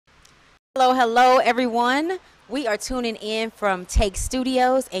Hello, everyone. We are tuning in from Take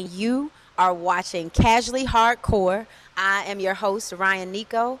Studios, and you are watching Casually Hardcore. I am your host, Ryan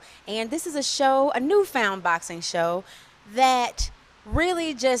Nico, and this is a show, a newfound boxing show that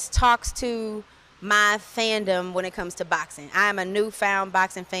really just talks to my fandom when it comes to boxing. I am a newfound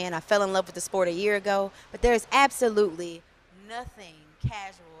boxing fan. I fell in love with the sport a year ago, but there's absolutely nothing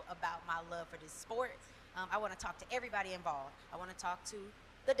casual about my love for this sport. I want to talk to everybody involved. I want to talk to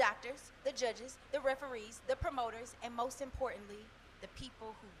the doctors, the judges, the referees, the promoters, and most importantly, the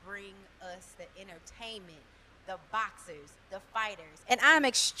people who bring us the entertainment, the boxers, the fighters. And I'm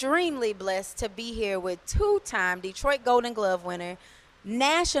extremely blessed to be here with two-time Detroit Golden Glove winner,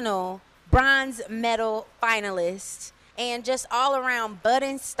 national bronze medal finalist, and just all-around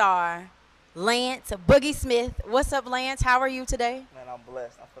budding star, Lance Boogie Smith. What's up, Lance? How are you today? Man, I'm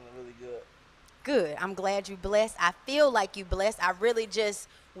blessed. I'm feeling really good. Good. I'm glad you blessed. I feel like you blessed. I really just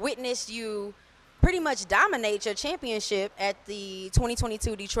witnessed you pretty much dominate your championship at the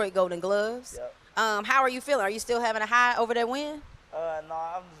 2022 Detroit Golden Gloves. Yep. How are you feeling? Are you still having a high over that win? No,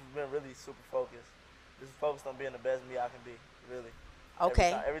 I've just been really super focused. Just focused on being the best me I can be, really.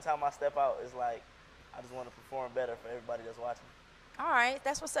 Okay. Every time I step out, it's like I just want to perform better for everybody that's watching. All right.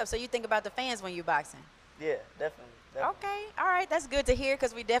 That's what's up. So you think about the fans when you're boxing? Yeah, definitely. Okay. All right. That's good to hear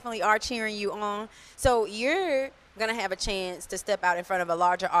because we definitely are cheering you on. So you're going to have a chance to step out in front of a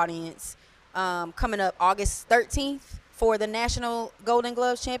larger audience coming up August 13th for the National Golden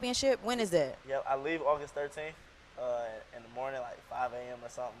Gloves Championship. When is that? Yep, I leave August 13th in the morning, like 5 a.m. or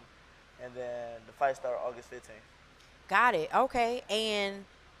something. And then the fight starts August 15th. Got it. Okay. And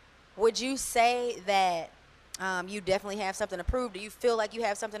would you say that you definitely have something to prove? Do you feel like you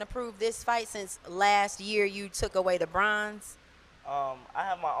have something to prove this fight since last year you took away the bronze? I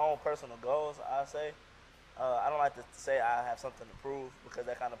have my own personal goals, I say. I don't like to say I have something to prove because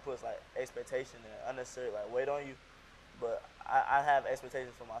that kind of puts like expectation and unnecessary like weight on you. But I have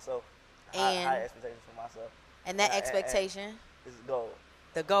expectations for myself. High expectations for myself. And that expectation is goal.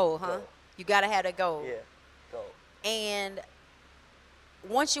 The goal, huh? Goal. You gotta have a goal. Yeah, goal. And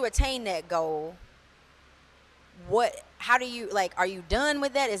once you attain that goal, how do you, like, are you done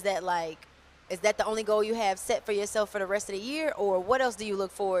with that? Is that the only goal you have set for yourself for the rest of the year, or what else do you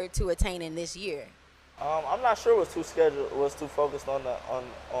look forward to attaining this year? I'm not sure what's too focused on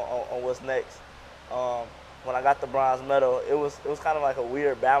what's next. When I got the bronze medal, it was kind of like a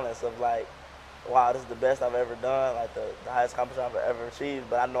weird balance of like, wow, this is the best I've ever done, like the highest accomplishment I've ever achieved,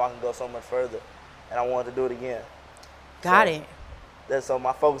 but I know I can go so much further, and I wanted to do it again. Got it. So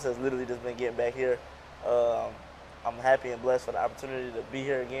my focus has literally just been getting back here. I'm happy and blessed for the opportunity to be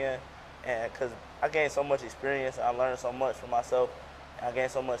here again, and because I gained so much experience, I learned so much for myself, and I gained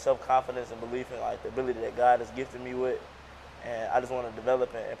so much self-confidence and belief in like the ability that God has gifted me with, and I just want to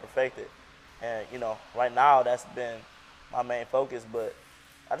develop it and perfect it. And right now that's been my main focus, but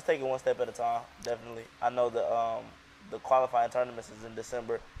I just take it one step at a time. Definitely, I know the qualifying tournaments is in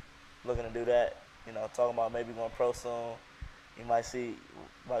December. Looking to do that. Talking about maybe going pro soon. You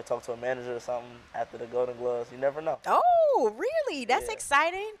might talk to a manager or something after the Golden Gloves. You never know. Oh, really? That's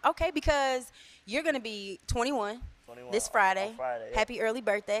exciting. Okay, because you're going to be 21 this Friday. On Friday, yeah. Happy early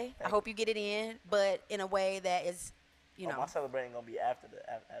birthday. I hope you get it in, but in a way that is, my celebrating going to be after the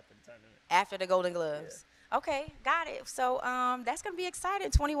tournament. After the Golden Gloves. Yeah. Okay, got it. So that's going to be exciting.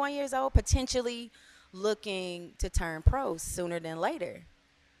 21 years old, potentially looking to turn pro sooner than later.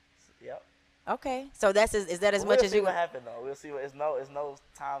 Yep. Okay, so is that as much as you? We'll see what happens though. We'll see. It's no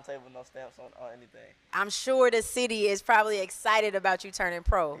timetable, no stamps on anything. I'm sure the city is probably excited about you turning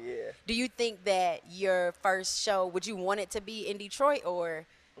pro. Yeah. Do you think that your first show, would you want it to be in Detroit, or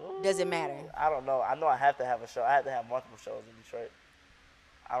does it matter? I don't know. I know I have to have a show. I have to have multiple shows in Detroit.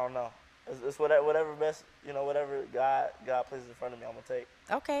 I don't know. It's whatever best, whatever God places in front of me, I'm gonna take.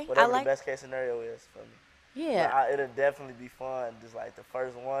 Okay. Whatever the best case scenario is for me. Yeah. It'll definitely be fun. Just like the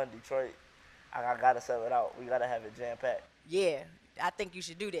first one, Detroit. I gotta sell it out. We gotta have it jam packed. Yeah, I think you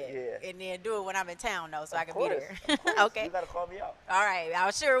should do that. Yeah. And then do it when I'm in town though, so I can be there. Okay. You gotta call me out. All right, I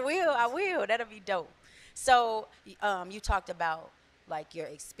sure will. I will. That'll be dope. So, you talked about like your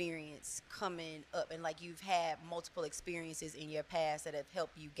experience coming up, and like you've had multiple experiences in your past that have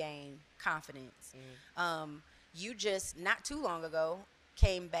helped you gain confidence. Mm-hmm. You just not too long ago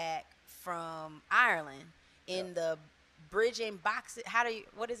came back from Ireland in the Bridging Boxing.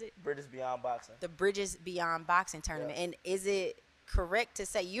 What is it? Bridges Beyond Boxing. The Bridges Beyond Boxing tournament. And is it correct to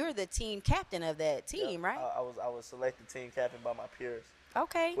say you're the team captain of that team, right? I was selected team captain by my peers.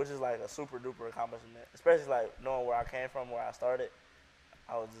 Okay. Which is like a super duper accomplishment, especially like knowing where I came from, where I started.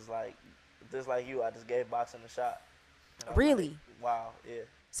 I was just like you. I just gave boxing a shot. Really? Like, wow. Yeah.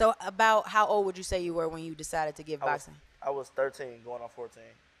 So about how old would you say you were when you decided to give I was boxing? I was 13 going on 14.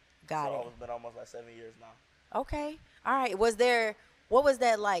 Got So it. it's been almost like 7 years now. Okay. All right. What was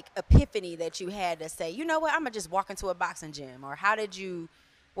that like epiphany that you had to say, you know what, I'm going to just walk into a boxing gym? Or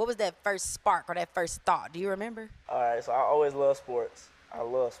what was that first spark or that first thought? Do you remember? All right, so I always love sports. I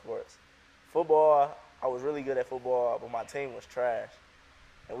love sports. Football, I was really good at football, but my team was trash.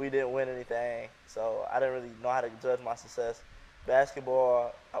 And we didn't win anything, so I didn't really know how to judge my success.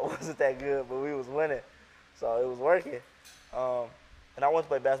 Basketball, I wasn't that good, but we was winning, so it was working. Um, and I went to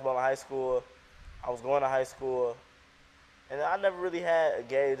play basketball in high school. I was going to high school, and I never really had a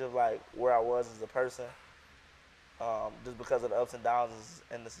gauge of like where I was as a person, just because of the ups and downs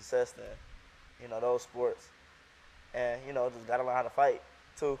and the success in, those sports. And just gotta learn how to fight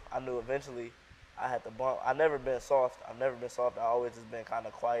too. I knew eventually I had to bump. I never been soft. I've never been soft. I always just been kind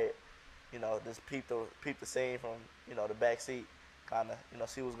of quiet. Just peep the scene from the back seat, kind of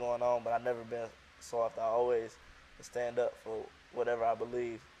see what's going on. But I never been soft. I always stand up for whatever I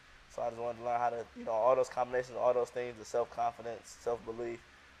believe. So I just wanted to learn how to all those combinations, all those things: the self confidence, self belief,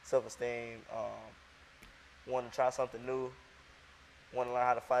 self esteem. Want to try something new. Want to learn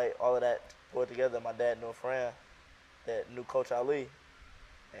how to fight. All of that put together. My dad knew a friend that knew Coach Ali,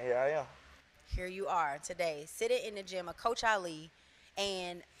 and here I am. Here you are today, sitting in the gym of Coach Ali,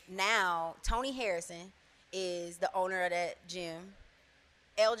 and now Tony Harrison is the owner of that gym.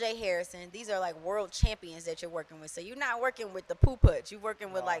 LJ Harrison, these are like world champions that you're working with. So you're not working with the poo putz. You're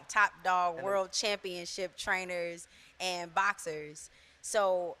working with like top dog world championship trainers and boxers.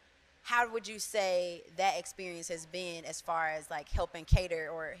 So how would you say that experience has been as far as like helping cater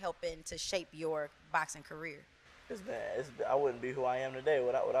or helping to shape your boxing career? I wouldn't be who I am today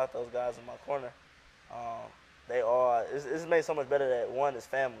without those guys in my corner. Um, they are. It's made so much better that one is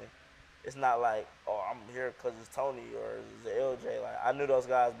family. It's not like, oh, I'm here because it's Tony or it's LJ. Like, I knew those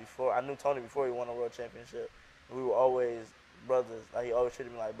guys before. I knew Tony before he won a world championship. We were always brothers. Like, he always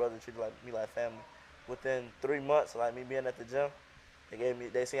treated me like brother, treated me like family. Within 3 months, like me being at the gym,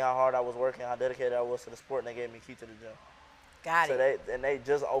 they see how hard I was working, how dedicated I was to the sport, and they gave me a key to the gym. Got So it. they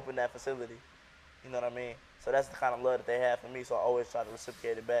just opened that facility. You know what I mean? So that's the kind of love that they have for me. So I always try to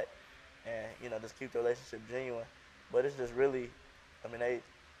reciprocate it back, and just keep the relationship genuine. But it's just really, I mean,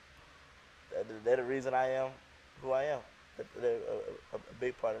 they're the reason I am who I am. They're a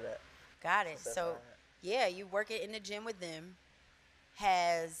big part of that. Got it. So yeah, you working in the gym with them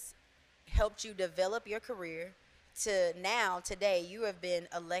has helped you develop your career to now today you have been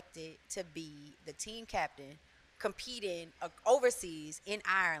elected to be the team captain competing overseas in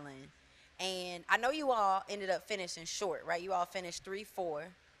Ireland. And I know you all ended up finishing short, right? You all finished 3-4.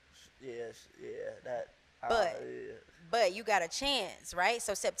 Yes, yeah, that. But Yeah. but you got a chance, right?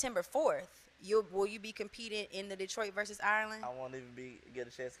 So September 4th, will you be competing in the Detroit versus Ireland? I won't even get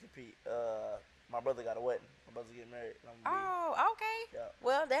a chance to compete. My brother got a wedding. My brother's getting married. And I'm gonna Oh, okay. Yeah.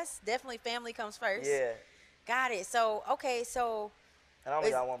 Well, that's definitely family comes first. Yeah, Got it. So, okay, so and I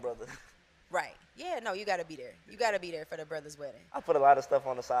only got one brother. right. Yeah, no, you got to be there. You got to be there for the brother's wedding. I put a lot of stuff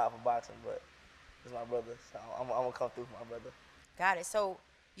on the side for boxing, but it's my brother, so I'm gonna come through for my brother. Got it. So,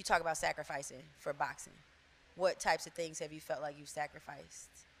 you talk about sacrificing for boxing. What types of things have you felt like you've sacrificed?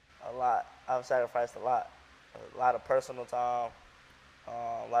 A lot. I've sacrificed a lot. A lot of personal time,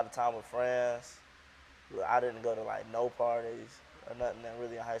 a lot of time with friends. I didn't go to like no parties or nothing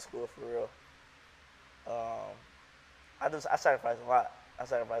really in high school for real. Um, I sacrificed a lot. I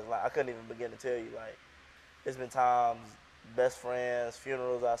sacrificed a lot. I couldn't even begin to tell you. Like, it's been times, best friends,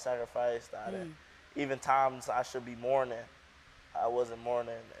 funerals I sacrificed. Even times I should be mourning, I wasn't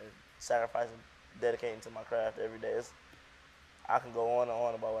mourning and sacrificing, dedicating to my craft every day. I can go on and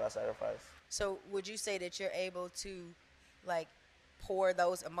on about what I sacrificed. So, would you say that you're able to like pour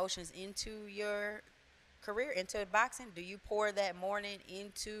those emotions into your career, into boxing? Do you pour that mourning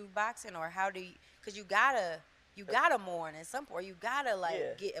into boxing, or how do you? Because you gotta mourn at some point. Or you gotta like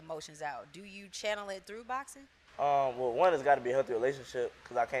Yeah. get emotions out. Do you channel it through boxing? Well, one has got to be a healthy relationship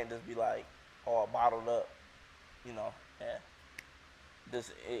because I can't just be like all bottled up, and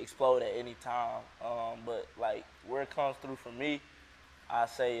just explode at any time. But like where it comes through for me, I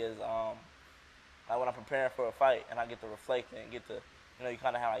say is like when I'm preparing for a fight and I get to reflect and get to, you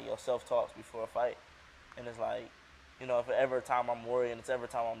kind of have like your self-talks before a fight. And it's like, if ever time I'm worried and it's ever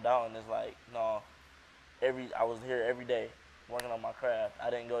time I'm down, it's like, no, I was here every day working on my craft. I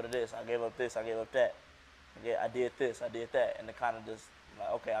didn't go to this. I gave up this. I gave up that. I did this. I did that. And it kind of just like,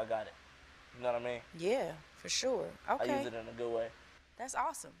 okay, I got it. You know what I mean? Yeah, for sure. Okay. I use it in a good way. That's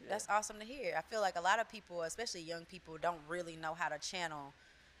awesome. Yeah. That's awesome to hear. I feel like a lot of people, especially young people, don't really know how to channel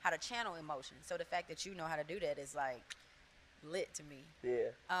emotions. So the fact that you know how to do that is like, lit to me.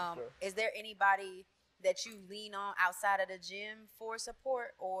 Yeah, for sure. Is there anybody that you lean on outside of the gym for support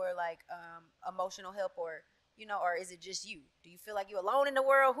or like emotional help, or or is it just you? Do you feel like you're alone in the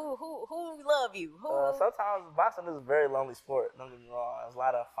world? Who love you? Who? Sometimes boxing is a very lonely sport. Don't get me wrong. There's a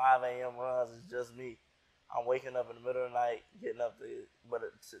lot of 5 a.m. runs. It's just me. I'm waking up in the middle of the night, getting up to. But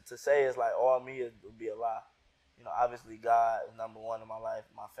to say it's like all me would be a lie. Obviously God is number one in my life.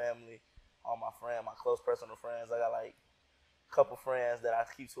 My family, all my friends, my close personal friends. I got like a couple friends that I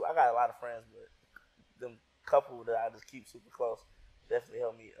keep. I got a lot of friends, but them couple that I just keep super close definitely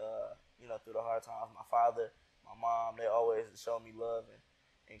helped me, through the hard times. My father, my mom, they always show me love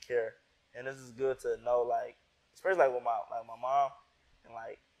and care. And this is good to know, like, especially like with my mom and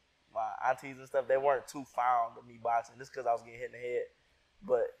like my aunties and stuff. They weren't too fond of me boxing just because I was getting hit in the head.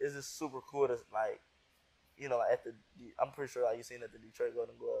 But it's just super cool to like, like I'm pretty sure like you seen at the Detroit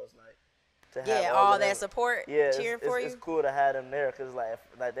Golden Gloves, like to have Yeah, all of them. that support, Yeah, cheering for you. It's cool to have them there because like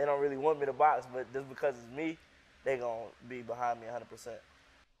they don't really want me to box, but just because it's me, they gonna be behind me 100%.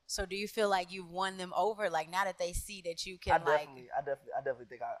 So do you feel like you've won them over? Like now that they see that you I can definitely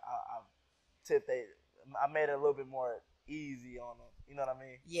think I tipped they. I made it a little bit more easy on them. You know what I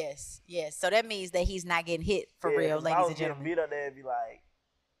mean? Yes, yes. So that means that he's not getting hit for Yeah, real, 'cause if I ladies was and getting gentlemen. beat up, they'd be like,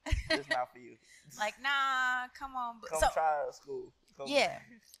 "This not for you. Like, nah, come on. Come So try school." yeah.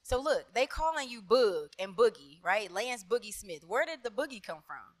 So look, they calling you Boog and Boogie, right? Lance Boogie Smith. Where did the Boogie come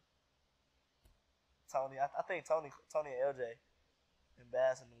from? Tony, I think Tony and LJ and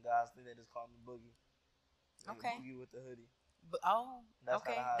Bass and them guys, I think they just call me Boogie. Okay. Boogie with the hoodie. Oh, That's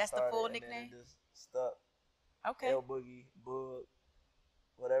kind of okay. how it That's the started, full and then nickname. it just stuck. Okay. L Boogie, Boog,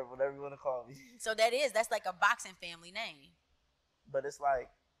 whatever you want to call me. So that's like a boxing family name. But it's like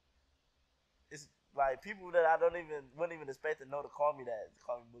people that I wouldn't even expect to know to call me that, to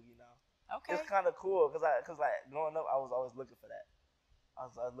call me Boogie now. Okay. It's kind of cool because like growing up, I was always looking for that. I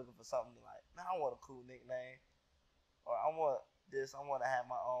was always looking for something like, man, I want a cool nickname, or I want this. I want to have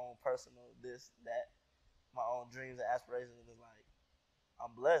my own personal this that, my own dreams and aspirations. And it's like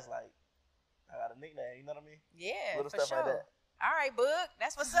I'm blessed. Like I got a nickname. You know what I mean? Yeah, Little for stuff sure. like that. All right, Boog.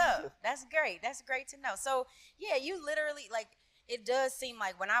 That's what's up. That's great. That's great to know. So, yeah, you literally, like, it does seem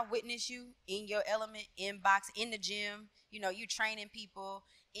like when I witness you in your element, in boxing, in the gym, you training people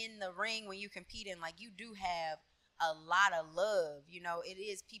in the ring when you competing, like, you do have a lot of love. It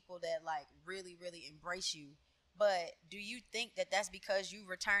is people that, like, really, really embrace you. But do you think that that's because you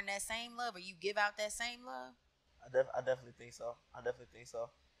return that same love or you give out that same love? I definitely think so. I definitely think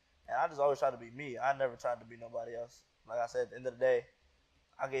so. And I just always try to be me. I never tried to be nobody else. Like I said, at the end of the day,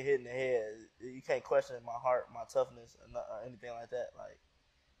 I get hit in the head. You can't question my heart, my toughness, or anything like that. Like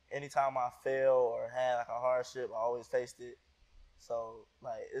anytime I fail or had like a hardship, I always faced it. So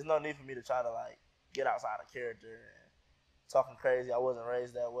like, there's no need for me to try to like get outside of character and talking crazy. I wasn't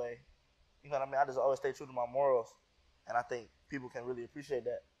raised that way. You know what I mean? I just always stay true to my morals, and I think people can really appreciate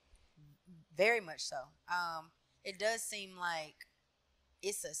that. Very much so. It does seem like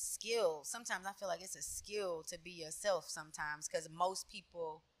it's a skill. Sometimes I feel like it's a skill to be yourself sometimes because most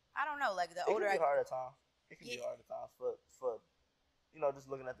people, I don't know, like the older It can be I hard at times. It can get be hard at times for just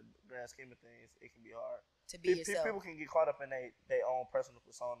looking at the grand scheme of things, it can be hard. to be yourself. People can get caught up in their own personal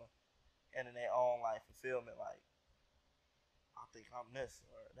persona and in their own like fulfillment. Like I think I'm this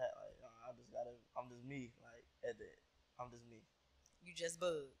or that. Like I'm just me. Like I'm just me. You just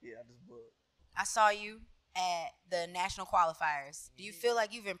bug. Yeah, I just book. I saw you at the national qualifiers. Do you feel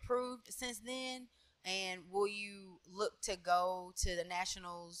like you've improved since then? And will you look to go to the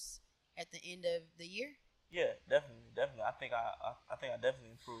nationals at the end of the year? Yeah, definitely. I think I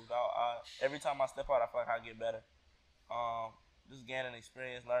definitely improved. Every time I step out, I feel like I get better. Just gaining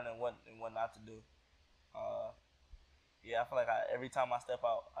experience, learning what and what not to do. Uh, yeah, I feel like every time I step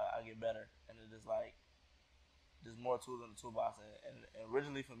out, I get better, and it's just like there's more tools in the toolbox. And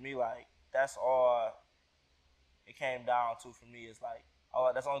originally for me, like that's all it came down to for me is like,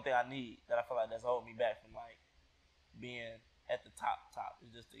 oh, that's the only thing I need that I feel like that's holding me back from like being at the top.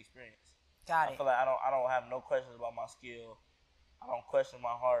 It's just the experience. Got I it. feel like I don't have no questions about my skill. I don't question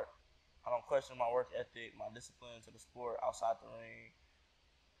my heart. I don't question my work ethic, my discipline to the sport outside the ring.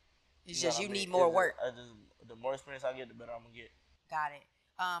 It's You know just what I you mean? need more work. The more experience I get, the better I'm gonna get. Got it.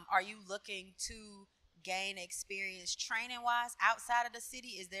 Are you looking to gain experience training wise outside of the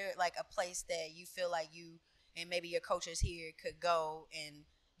city? Is there like a place that you feel like you and maybe your coaches here could go and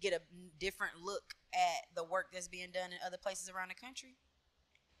get a different look at the work that's being done in other places around the country?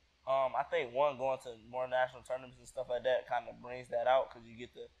 I think going to more national tournaments and stuff like that kind of brings that out because you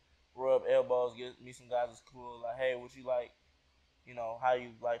get to rub elbows, get meet some guys that's cool. Like, hey, what you like? how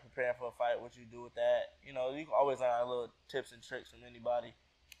you like preparing for a fight, what you do with that. You can always learn little tips and tricks from anybody.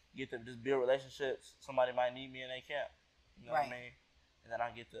 Get to just build relationships. Somebody might need me in their camp. You know what I Right. mean? And then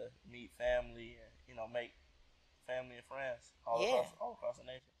I get to meet family and make family and friends Yeah. all across the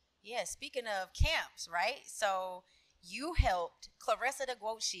nation. Yeah. Speaking of camps, right? So you helped Claressa the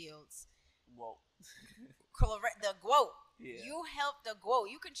GWOAT Shields. Whoa. The GWOAT. Yeah. You helped the GWOAT.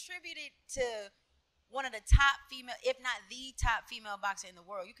 You contributed to one of the top female, if not the top female boxer in the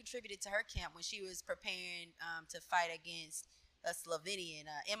world. You contributed to her camp when she was preparing to fight against a Slovenian,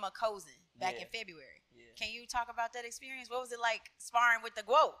 Emma Kozin, back in February. Yeah. Can you talk about that experience? What was it like sparring with the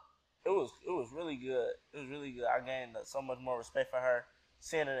GWOAT? It was really good. It was really good. I gained so much more respect for her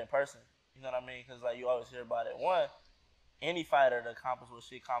seeing it in person. You know what I mean? Because like you always hear about it. One, any fighter to accomplish what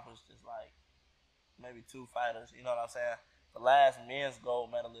she accomplished is like maybe two fighters. You know what I'm saying? The last men's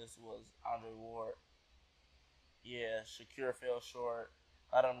gold medalist was Andre Ward. Yeah, Shakir fell short.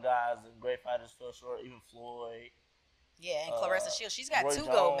 A lot of them guys, the great fighters, fell short. Even Floyd. Yeah, and Claressa Shields, she's got Roy two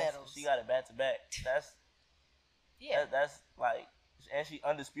Jones, gold medals. She got it back to back. Yeah. That's like, and she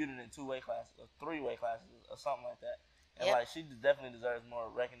undisputed in 2 weight classes or 3 weight classes or something like that. And Yep. like she definitely deserves more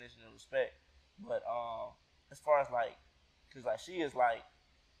recognition and respect. But as far as like, cause like she is like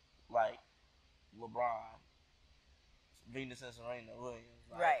LeBron, Venus and Serena Williams.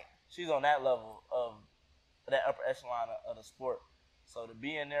 Like, Right. She's on that level of that upper echelon of the sport. So to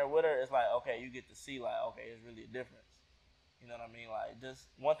be in there with her, it's like, okay, you get to see like, okay, it's really a difference. You know what I mean? Like, just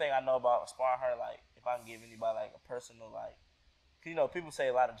one thing I know about sparring her, like, if I can give anybody like a personal like, people say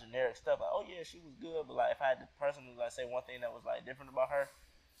a lot of generic stuff like, oh yeah, she was good, but like if I had to personally like say one thing that was like different about her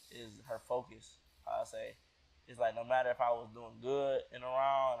is her focus. I say it's like no matter if I was doing good in a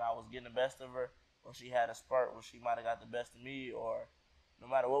round and I was getting the best of her, or she had a spurt where she might have got the best of me, or no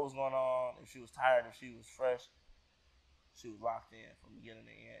matter what was going on, if she was tired, if she was fresh, she was locked in from beginning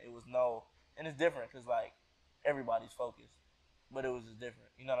to end. It was no, and it's different because like everybody's focused, but it was just different.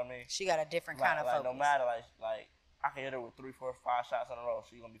 You know what I mean? She got a different kind of focus. No matter like I can hit her with 3, 4, 5 shots in a row.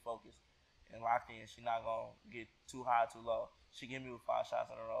 She's gonna be focused and locked in. She's not gonna get too high, too low. She give me with 5 shots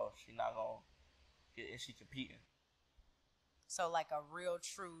in a row. She's not gonna get. And she competing. So like a real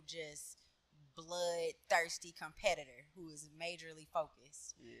true just bloodthirsty competitor who is majorly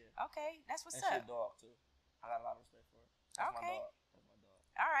focused. Yeah. Okay, that's what's and up. She a dog too. I got a lot of respect for her. That's Okay. my dog. That's my dog.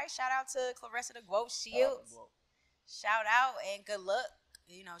 All right, shout out to Claressa the GWOAT Shields. Shout out and good luck.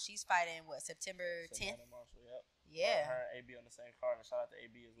 She's fighting September 10th. Yep. Yeah. Her and AB on the same card. And shout out to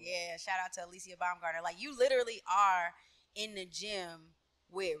AB as well. Yeah, shout out to Alicia Baumgartner. Like you literally are in the gym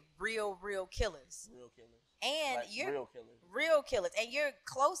with real killers. Real killers. And like you're real killers. And you're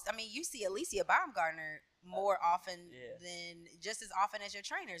close. I mean, you see Alicia Baumgartner more often than just as often as your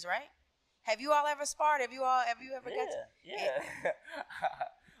trainers, right? Have you all ever sparred? Have you ever got to? Yeah.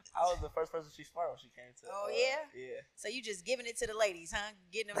 I was the first person she sparred when she came to. Oh yeah. Yeah. So you just giving it to the ladies, huh?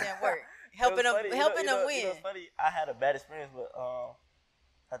 Getting them that work, helping them win. It's funny. I had a bad experience,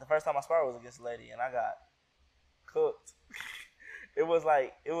 but the first time I sparred was against a lady, and I got cooked. It was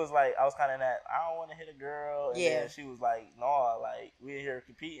like I was kind of in that I don't want to hit a girl, and then she was like, no, like we in here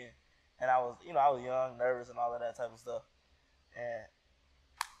competing, and I was young, nervous, and all of that type of stuff, and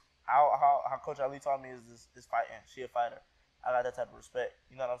how Coach Ali taught me is fighting. She a fighter. I got that type of respect.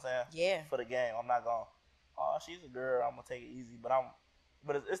 You know what I'm saying? Yeah. For the game, I'm not going. Oh, she's a girl. I'm gonna take it easy, but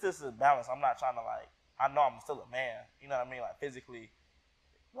it's just a balance. I'm not trying to like. I know I'm still a man. You know what I mean? Like physically,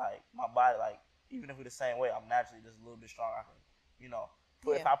 like my body, like even if we're the same weight, I'm naturally just a little bit stronger. I can,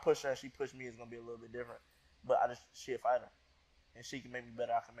 if I push her and she push me, it's gonna be a little bit different. But she a fighter, and she can make me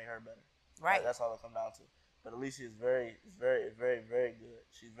better. I can make her better. Right. That's all it comes down to. But Alicia is very, very, very, very good.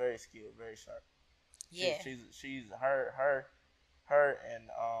 She's very skilled, very sharp. Yeah. She's her, and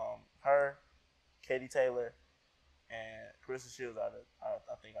her, Katie Taylor, and Claressa Shields I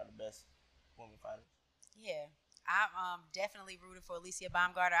think are the best women fighters. Yeah. I'm definitely rooting for Alicia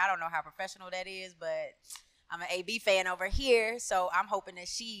Baumgartner. I don't know how professional that is, but I'm an AB fan over here, so I'm hoping that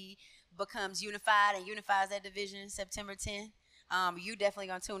she becomes unified and unifies that division September 10th. You definitely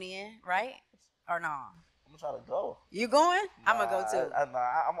gonna tune in, right? Or no? I'm gonna try to go. You going? Nah, I'm gonna go too. I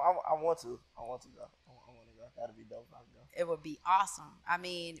want to. I want to go. I want to go. That'd be dope if I could go. It would be awesome. I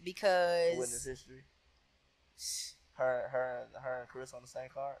mean, because witness history. Her and Chris on the same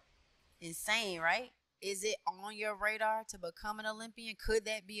card. Insane, right? Is it on your radar to become an Olympian? Could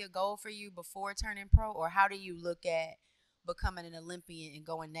that be a goal for you before turning pro? Or how do you look at becoming an Olympian and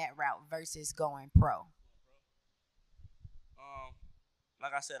going that route versus going pro?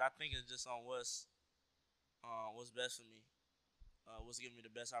 Like I said, I think it's just on what's best for me. what's giving me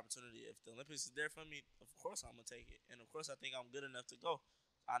the best opportunity. If the Olympics is there for me, of course I'm gonna take it, and of course I think I'm good enough to go.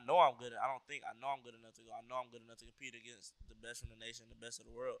 I know I'm good. I don't think I know I'm good enough to go. I know I'm good enough to compete against the best from the nation, the best of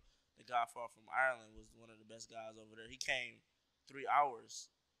the world. The guy far from Ireland was one of the best guys over there. He came 3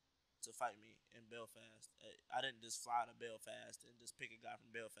 hours to fight me in Belfast. I didn't just fly to Belfast and just pick a guy from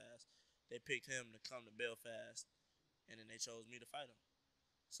Belfast. They picked him to come to Belfast, and then they chose me to fight him.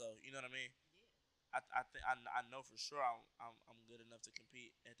 So you know what I mean. I know for sure I'm good enough to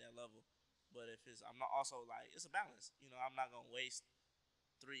compete at that level. But if it's I'm not also like it's a balance. You know, I'm not gonna waste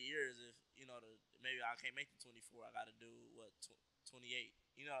 3 years if maybe I can't make the 24. I got to do what 28.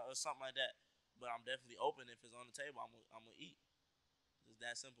 Or something like that. But I'm definitely open if it's on the table. I'm gonna eat. It's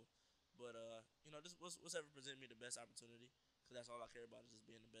that simple. But just what's ever presented me the best opportunity, because that's all I care about is just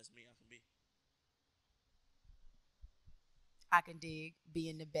being the best me I can be. I can dig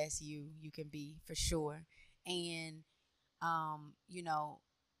being the best you can be for sure. And you know,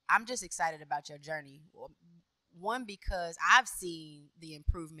 I'm just excited about your journey. One, because I've seen the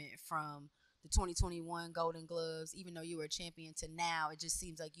improvement from the 2021 Golden Gloves, even though you were a champion, to now. It just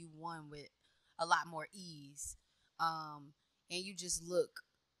seems like you won with a lot more ease. And you just look,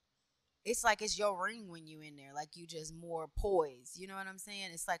 it's like it's your ring when you in there. Like you just more poised. You know what I'm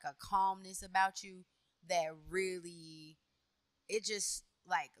saying? It's like a calmness about you that really, it just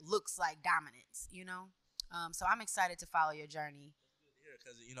like looks like dominance. So I'm excited to follow your journey.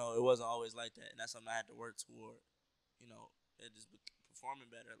 Because it wasn't always like that, and that's something I had to work toward. You know, it just performing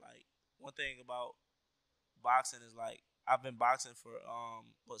better. Like one thing about boxing is like I've been boxing for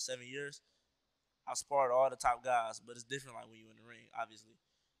 7 years. I sparred all the top guys, but it's different like when you in the ring. Obviously,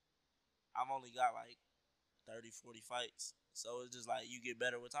 I've only got like 30, 40 fights, so it's just like you get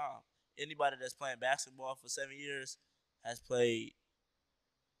better with time. Anybody that's playing basketball for 7 years has played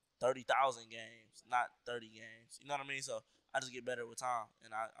 30,000 games, not 30 games. You know what I mean? So I just get better with time,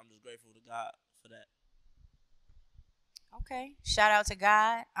 and I'm just grateful to God for that. Okay. Shout out to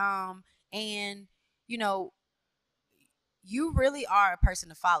God. And you know, you really are a person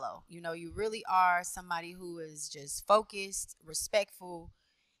to follow. You really are somebody who is just focused, respectful,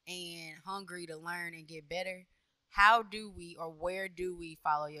 and hungry to learn and get better. How do we, or where do we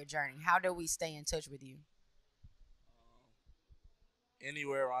follow your journey? How do we stay in touch with you?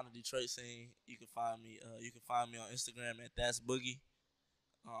 Anywhere around the Detroit scene, you can find me. You can find me on Instagram at That's Boogie.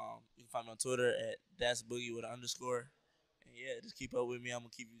 You can find me on Twitter at That's Boogie with an underscore. And yeah, just keep up with me. I'm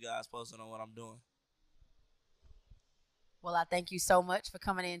gonna keep you guys posted on what I'm doing. Well, I thank you so much for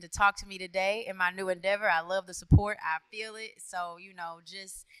coming in to talk to me today in my new endeavor. I love the support. I feel it. So,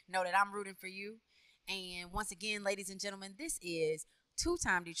 just know that I'm rooting for you. And once again, ladies and gentlemen, this is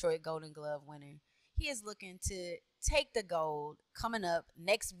two-time Detroit Golden Glove winner. He is looking to take the gold coming up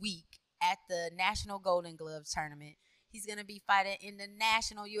next week at the National Golden Glove Tournament. He's going to be fighting in the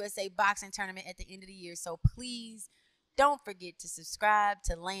National USA Boxing Tournament at the end of the year. So please don't forget to subscribe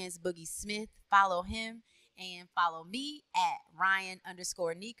to Lance Boogie Smith. Follow him and follow me at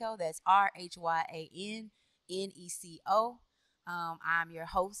Rhyan_Neco. That's RHYANNECO. I'm your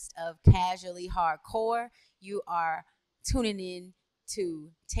host of Casually Hardcore. You are tuning in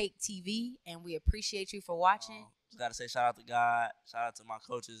to Take TV, and we appreciate you for watching. Just gotta say shout out to God. Shout out to my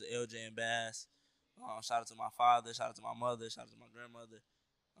coaches LJ and Bass. Shout out to my father. Shout out to my mother. Shout out to my grandmother.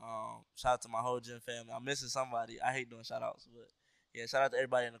 Shout out to my whole gym family. I'm missing somebody. I hate doing shout outs, but yeah, shout out to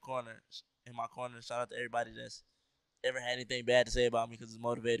everybody in the corner, in my corner. Shout out to everybody that's ever had anything bad to say about me, because it's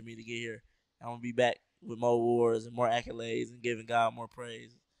motivated me to get here. I'm gonna be back with more awards and more accolades and giving God more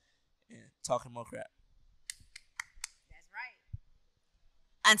praise and talking more crap. That's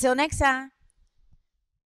right. Until next time.